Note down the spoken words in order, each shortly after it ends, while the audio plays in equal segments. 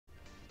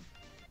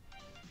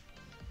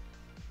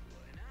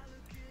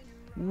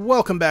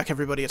Welcome back,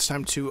 everybody. It's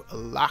time to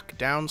lock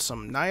down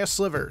some Naya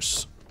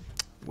Slivers.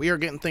 We are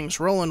getting things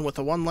rolling with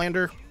a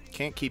one-lander.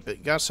 Can't keep it.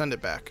 You gotta send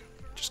it back.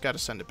 Just gotta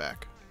send it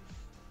back.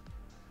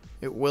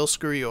 It will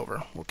screw you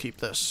over. We'll keep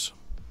this.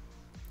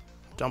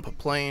 Dump of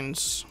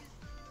planes.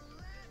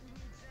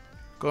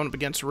 Going up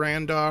against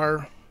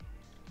Randar.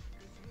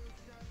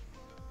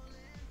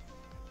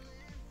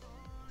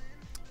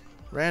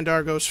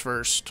 Randar goes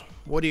first.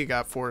 What do you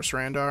got for us,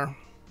 Randar?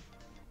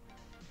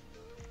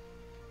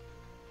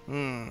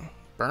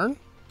 Burn?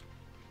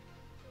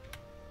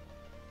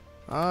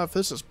 If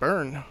this is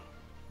burn,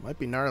 might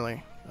be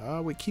gnarly.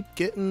 We keep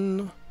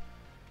getting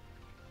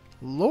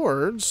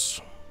lords.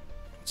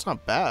 It's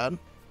not bad.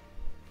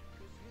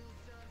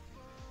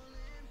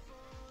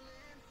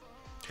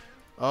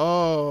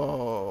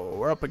 Oh,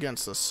 we're up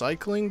against the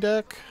cycling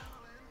deck.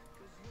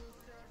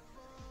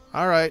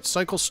 Alright,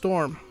 Cycle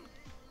Storm.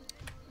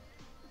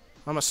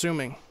 I'm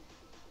assuming.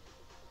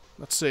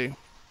 Let's see.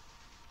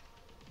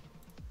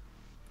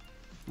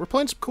 We're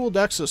playing some cool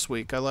decks this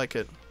week. I like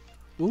it.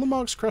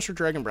 Ulamog's Crusher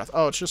Dragon Breath.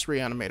 Oh, it's just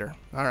Re-Animator.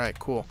 Alright,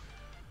 cool.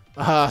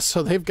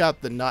 So they've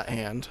got the nut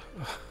hand.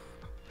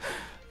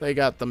 They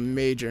got the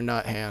major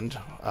nut hand.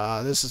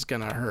 This is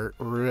gonna hurt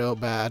real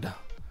bad.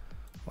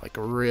 Like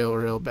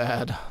real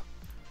bad.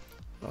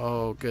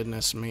 Oh,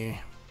 goodness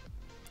me.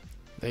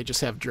 They just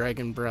have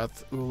Dragon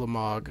Breath,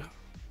 Ulamog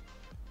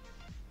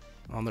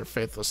on their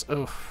Faithless.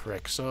 Oh,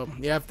 frick. So,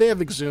 yeah, if they have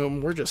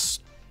Exhume, we're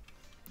just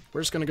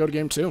gonna go to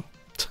game 2.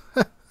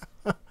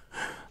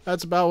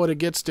 That's about what it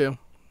gets to.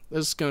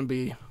 This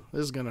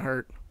is gonna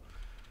hurt.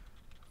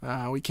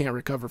 We can't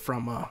recover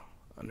from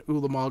an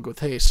Ulamog with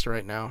haste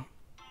right now.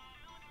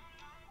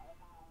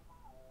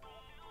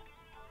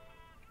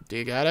 Do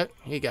you got it?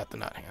 He got the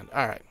nut hand.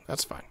 Alright,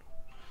 that's fine.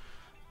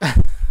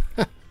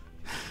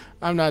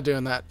 I'm not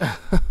doing that.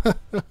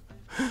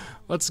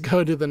 Let's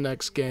go to the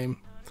next game.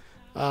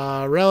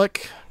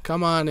 Relic,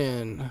 come on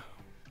in.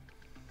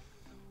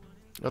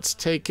 Let's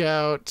take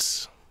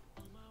out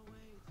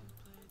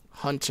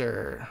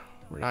Hunter.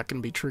 We're not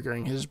going to be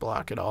triggering his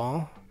block at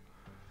all.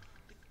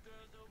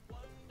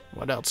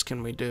 What else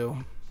can we do?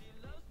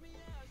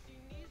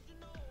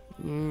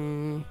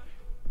 We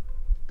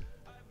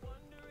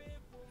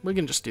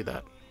can just do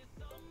that.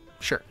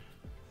 Sure.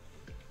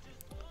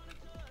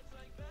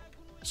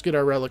 Let's get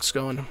our relics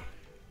going.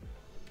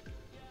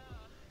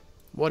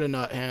 What a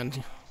nut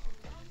hand.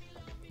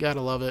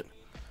 Gotta love it.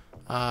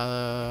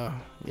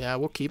 Yeah,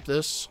 we'll keep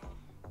this.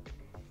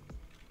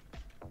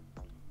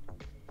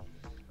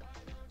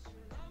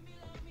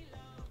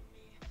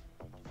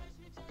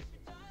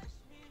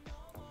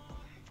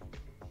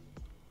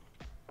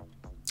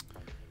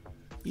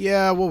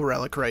 Yeah, we'll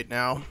relic right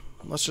now.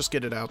 Let's just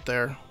get it out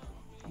there.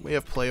 We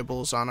have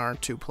playables on our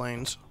 2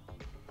 planes.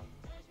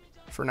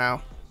 For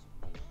now.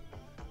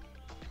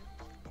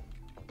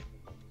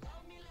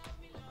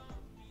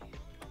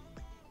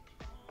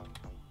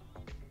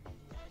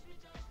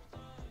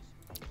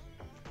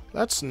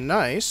 That's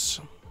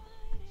nice.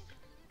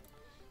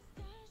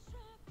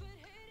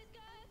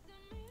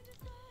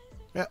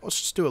 Yeah, let's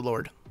just do a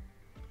Lord.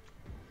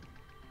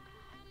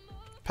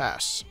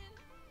 Pass.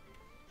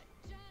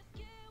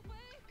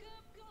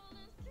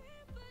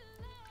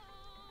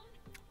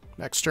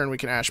 Next turn we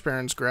can Ash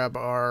Barrens grab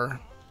our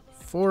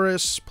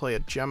forests, play a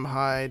Gem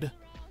Hide,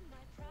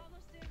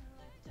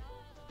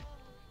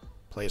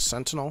 play a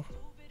Sentinel,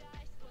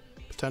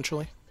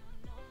 potentially.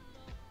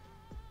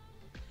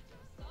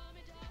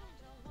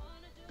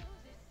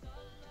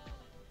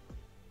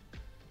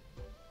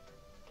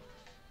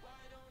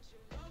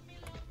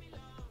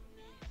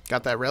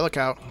 Got that Relic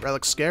out.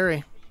 Relic's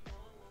scary.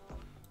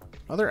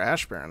 Other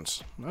Ash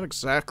Barrens. Not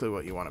exactly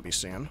what you want to be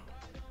seeing.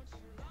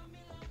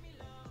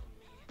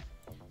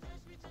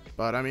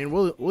 But, I mean,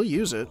 we'll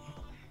use it.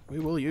 We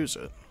will use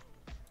it.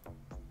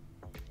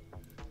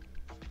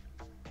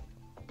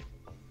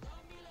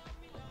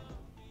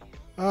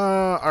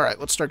 Alright,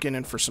 let's start getting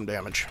in for some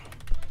damage.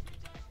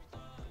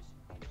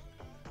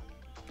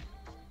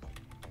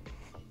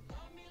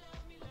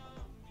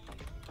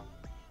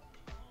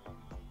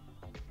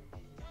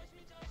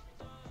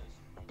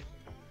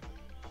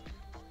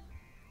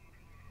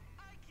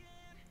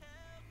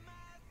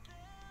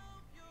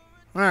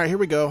 Alright, here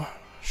we go.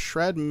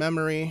 Shred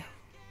Memory.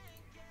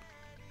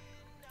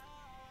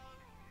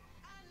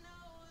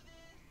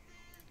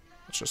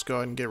 Let's just go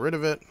ahead and get rid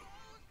of it.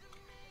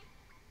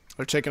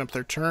 They're taking up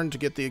their turn to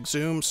get the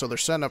Exhume, so they're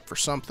setting up for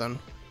something.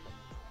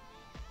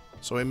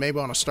 So we may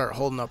want to start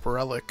holding up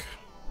Relic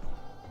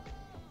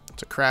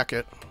to crack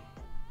it.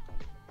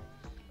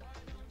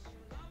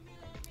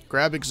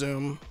 Grab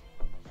Exhume.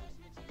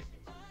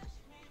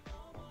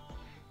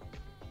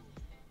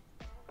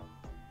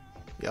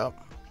 Yep.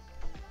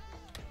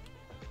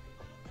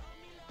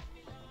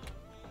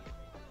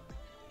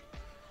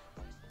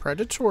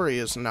 Predatory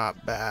is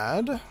not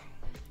bad.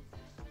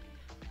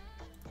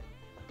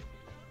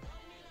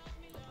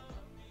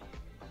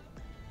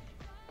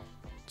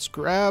 Let's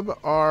grab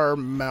our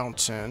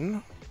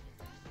mountain.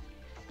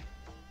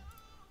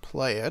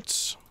 Play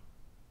it.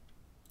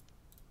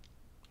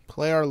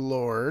 Play our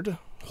Lord.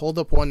 hold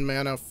up 1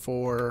 mana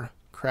for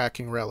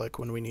cracking Relic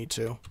when we need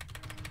to.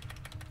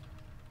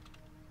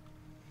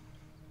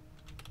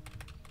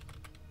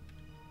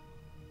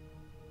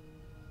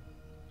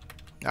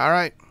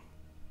 Alright.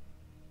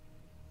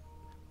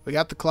 We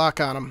got the clock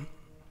on him.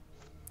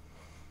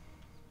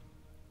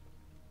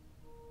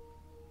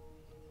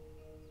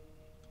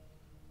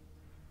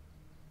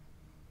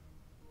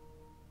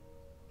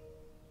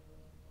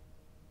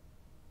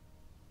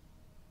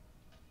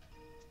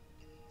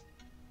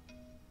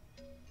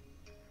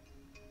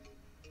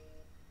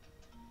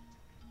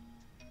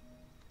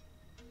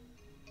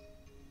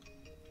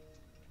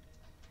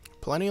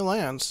 Plenty of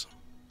lands.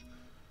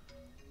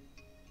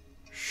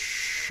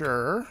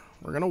 Sure.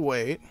 We're gonna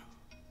wait.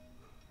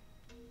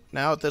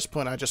 Now at this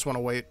point I just want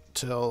to wait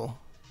till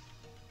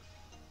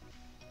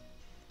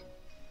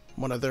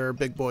one of their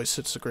big boys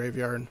hits the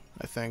graveyard,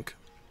 I think.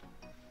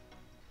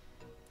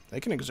 They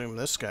can exhume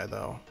this guy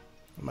though.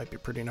 It might be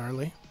pretty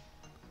gnarly.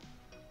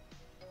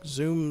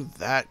 Zoom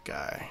that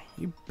guy.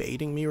 You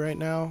baiting me right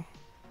now?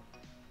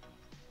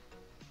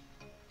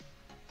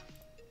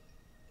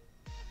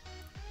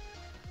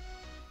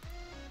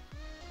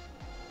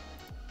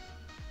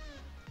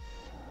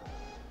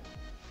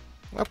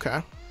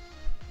 Okay.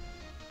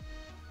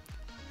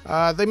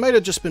 They might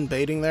have just been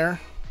baiting there,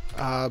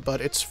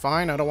 but it's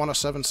fine. I don't want a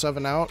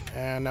 7/7 out,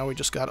 and now we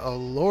just got a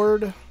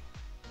Lord.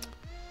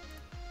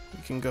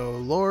 We can go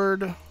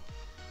Lord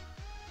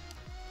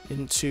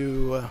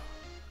into a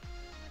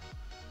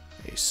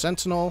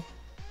Sentinel.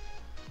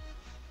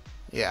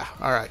 Yeah,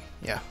 alright.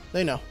 Yeah,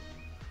 they know.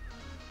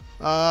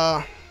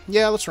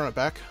 Yeah, let's run it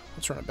back.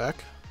 Let's run it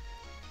back.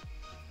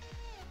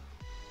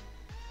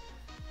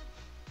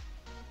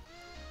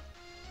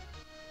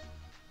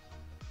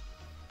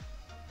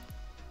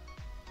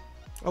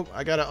 Oh,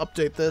 I gotta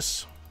update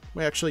this.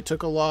 We actually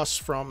took a loss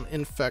from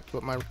Infect,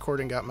 but my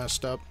recording got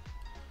messed up.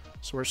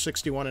 So we're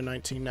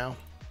 61-19 now.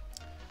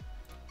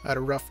 I had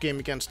a rough game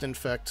against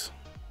Infect,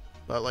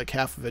 but like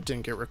half of it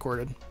didn't get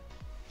recorded.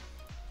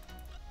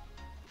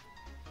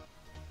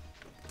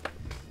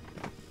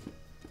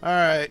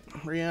 Alright,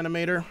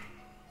 Re-Animator.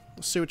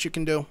 Let's see what you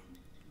can do.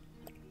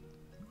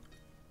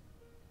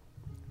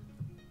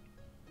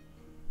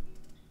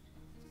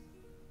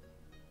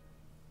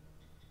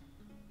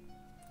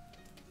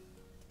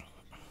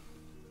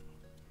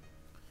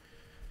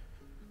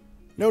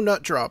 No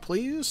nut draw,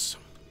 please.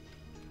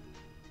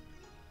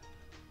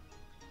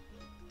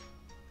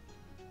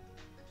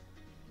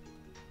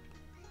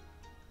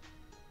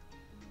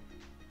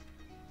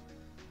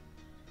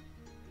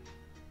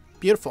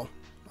 Beautiful.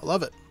 I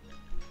love it.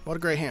 What a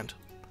great hand.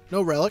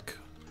 No Relic.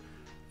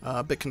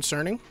 A bit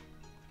concerning.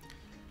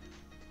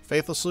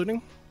 Faithless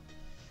Looting.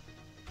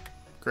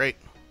 Great.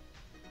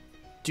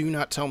 Do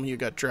not tell me you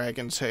got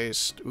Dragon's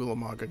Haste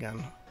Ulamog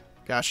again.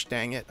 Gosh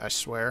dang it, I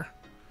swear.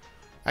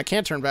 I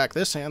can't turn back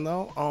this hand,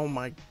 though. Oh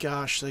my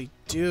gosh, they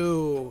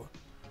do.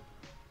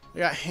 They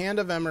got Hand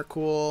of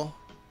Emrakul,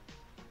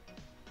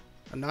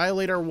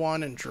 Annihilator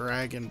 1, and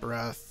Dragon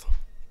Breath.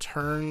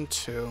 Turn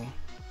 2.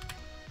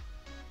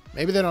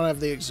 Maybe they don't have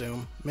the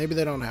Exhume. Maybe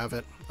they don't have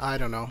it. I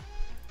don't know.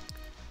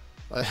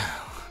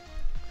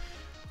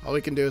 All we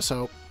can do is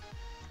hope.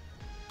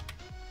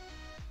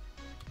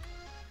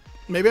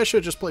 Maybe I should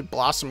have just played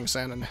Blossoming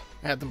Sand and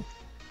had them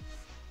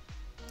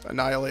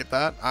annihilate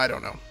that. I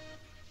don't know.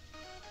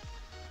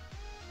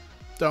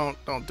 Don't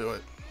do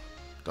it.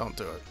 Don't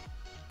do it.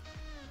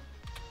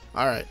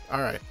 Alright,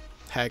 alright.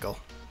 Haggle.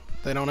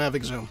 They don't have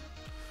Exhume.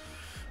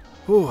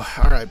 Whew,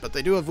 alright, but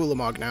they do have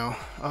Ulamog now.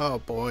 Oh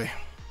boy.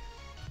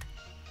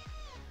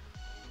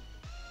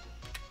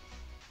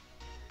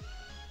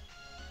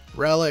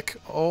 Relic.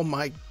 Oh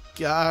my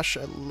gosh,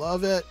 I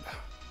love it.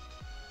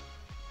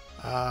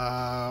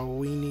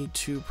 We need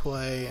to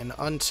play an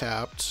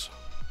untapped.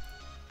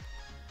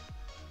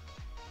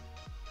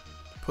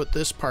 Put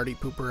this party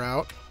pooper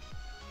out.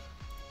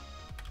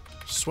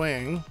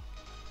 Swing.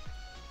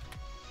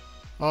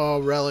 Oh,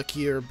 Relic,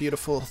 you're a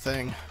beautiful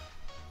thing.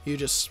 You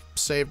just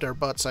saved our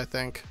butts, I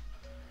think.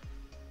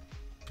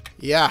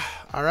 Yeah,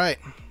 alright.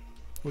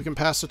 We can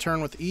pass the turn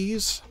with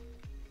ease.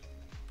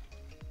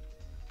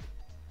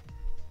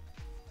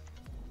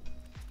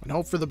 And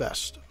hope for the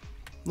best.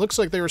 Looks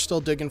like they were still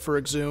digging for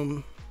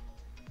Exhume.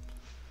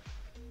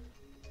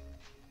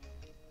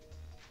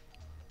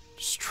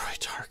 Destroy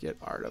target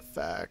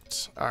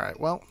artifact. Alright,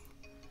 well.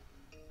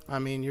 I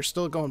mean, you're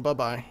still going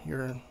bye-bye.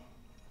 Your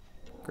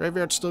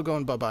graveyard's still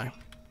going bye-bye.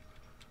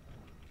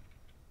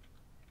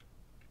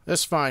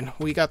 That's fine.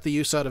 We got the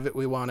use out of it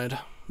we wanted.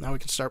 Now we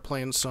can start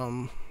playing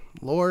some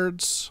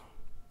Lords.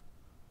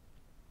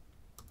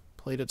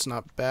 Plated's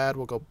not bad.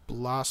 We'll go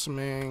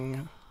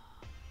Blossoming.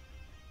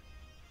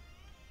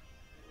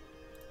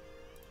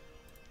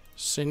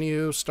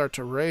 Sinew, start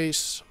to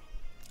race.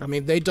 I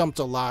mean, they dumped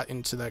a lot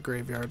into that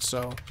graveyard,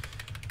 so...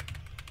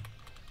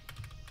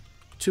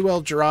 2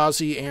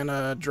 Eldrazi and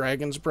a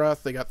Dragon's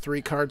Breath. They got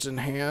 3 cards in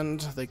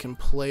hand. They can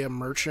play a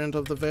Merchant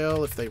of the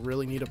Veil if they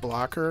really need a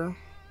blocker.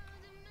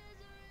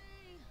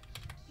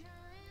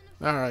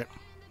 Alright.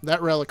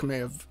 That Relic may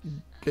have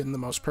been the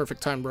most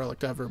perfect timed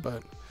Relic ever,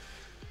 but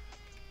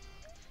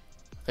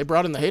they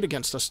brought in the hate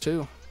against us,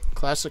 too.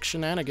 Classic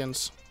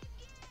shenanigans.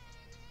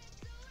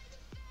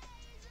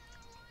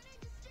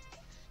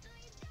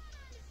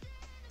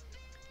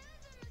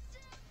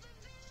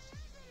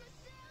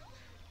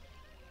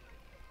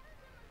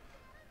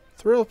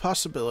 Thrill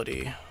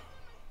possibility.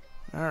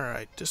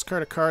 Alright,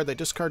 discard a card. They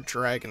discard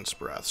Dragon's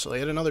Breath. So they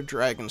had another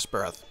Dragon's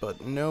Breath,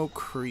 but no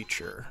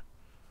creature.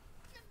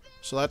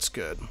 So that's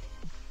good.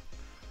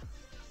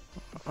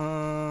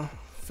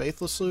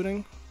 Faithless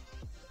Looting.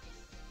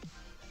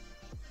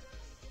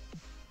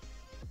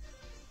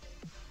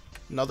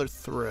 Another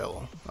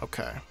Thrill.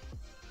 Okay.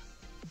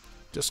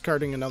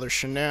 Discarding another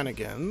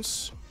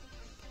Shenanigans.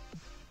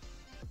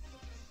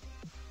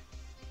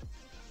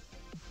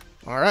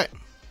 Alright.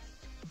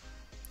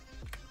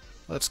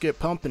 Let's get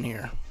pumping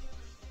here.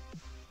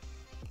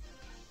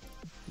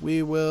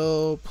 We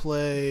will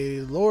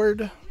play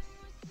Lord.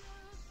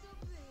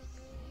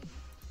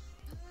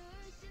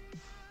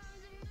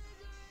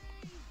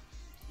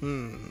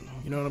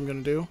 You know what I'm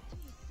going to do?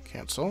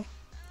 Cancel.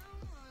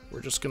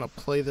 We're just going to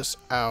play this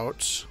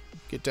out.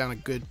 Get down a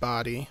good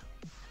body.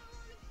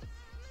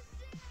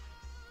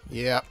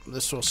 Yeah,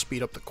 this will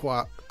speed up the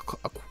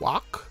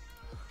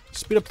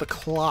Speed up the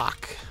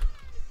clock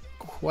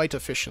quite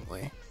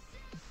efficiently.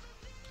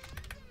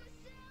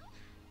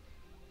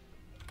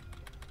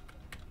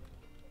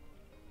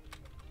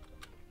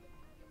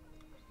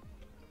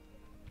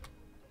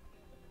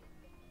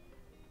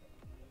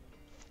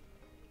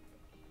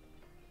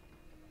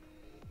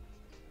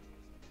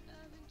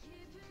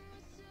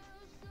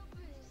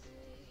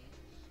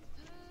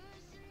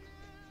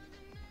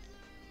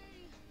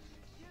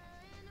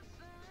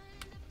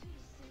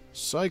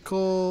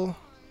 Cycle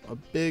a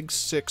big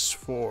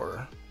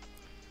 6/4.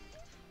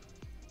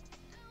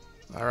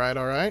 Alright,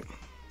 alright.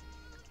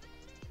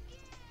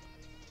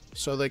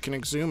 So they can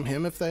exhume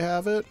him if they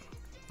have it.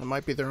 That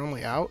might be their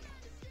only out.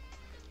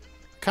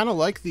 Kind of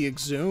like the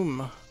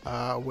exhume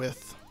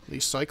with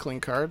these cycling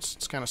cards.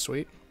 It's kind of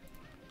sweet.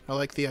 I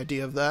like the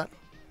idea of that.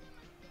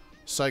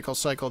 Cycle,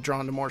 cycle,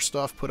 draw into more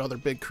stuff, put other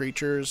big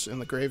creatures in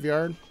the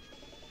graveyard.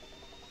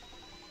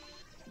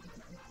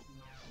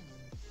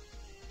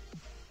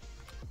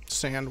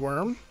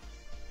 Sandworm.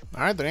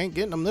 Alright, they ain't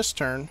getting them this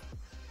turn.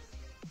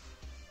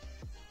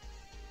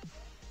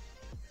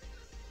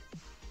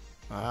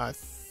 I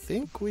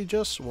think we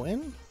just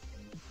win.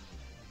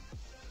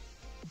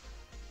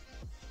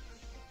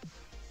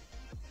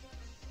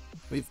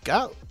 We've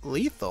got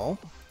lethal.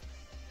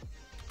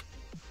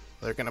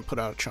 They're going to put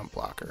out a chump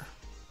blocker.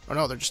 Oh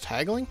no, they're just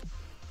haggling?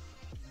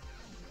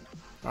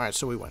 Alright,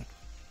 so we win.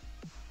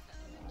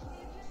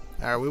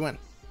 Alright, we win.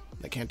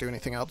 They can't do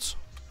anything else.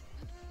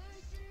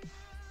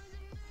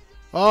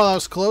 Oh, that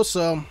was close,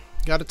 though.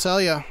 Gotta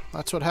tell you,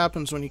 that's what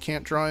happens when you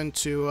can't draw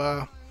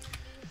into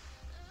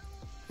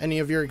any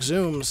of your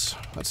exhumes.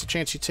 That's a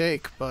chance you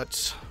take,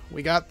 but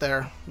we got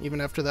there,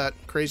 even after that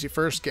crazy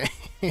first game.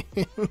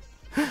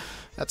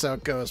 That's how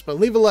it goes. But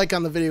leave a like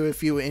on the video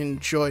if you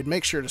enjoyed.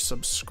 Make sure to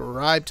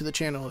subscribe to the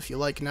channel if you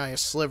like Naya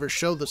Slivers.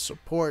 Show the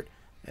support,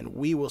 and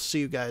we will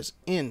see you guys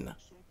in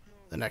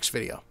the next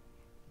video.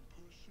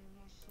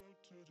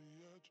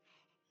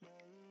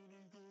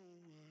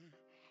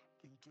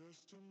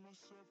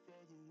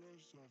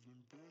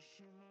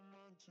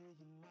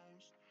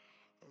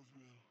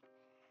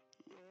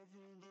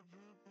 Loving the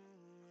people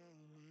around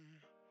me,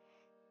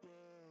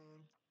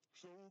 but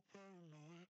so paranoid.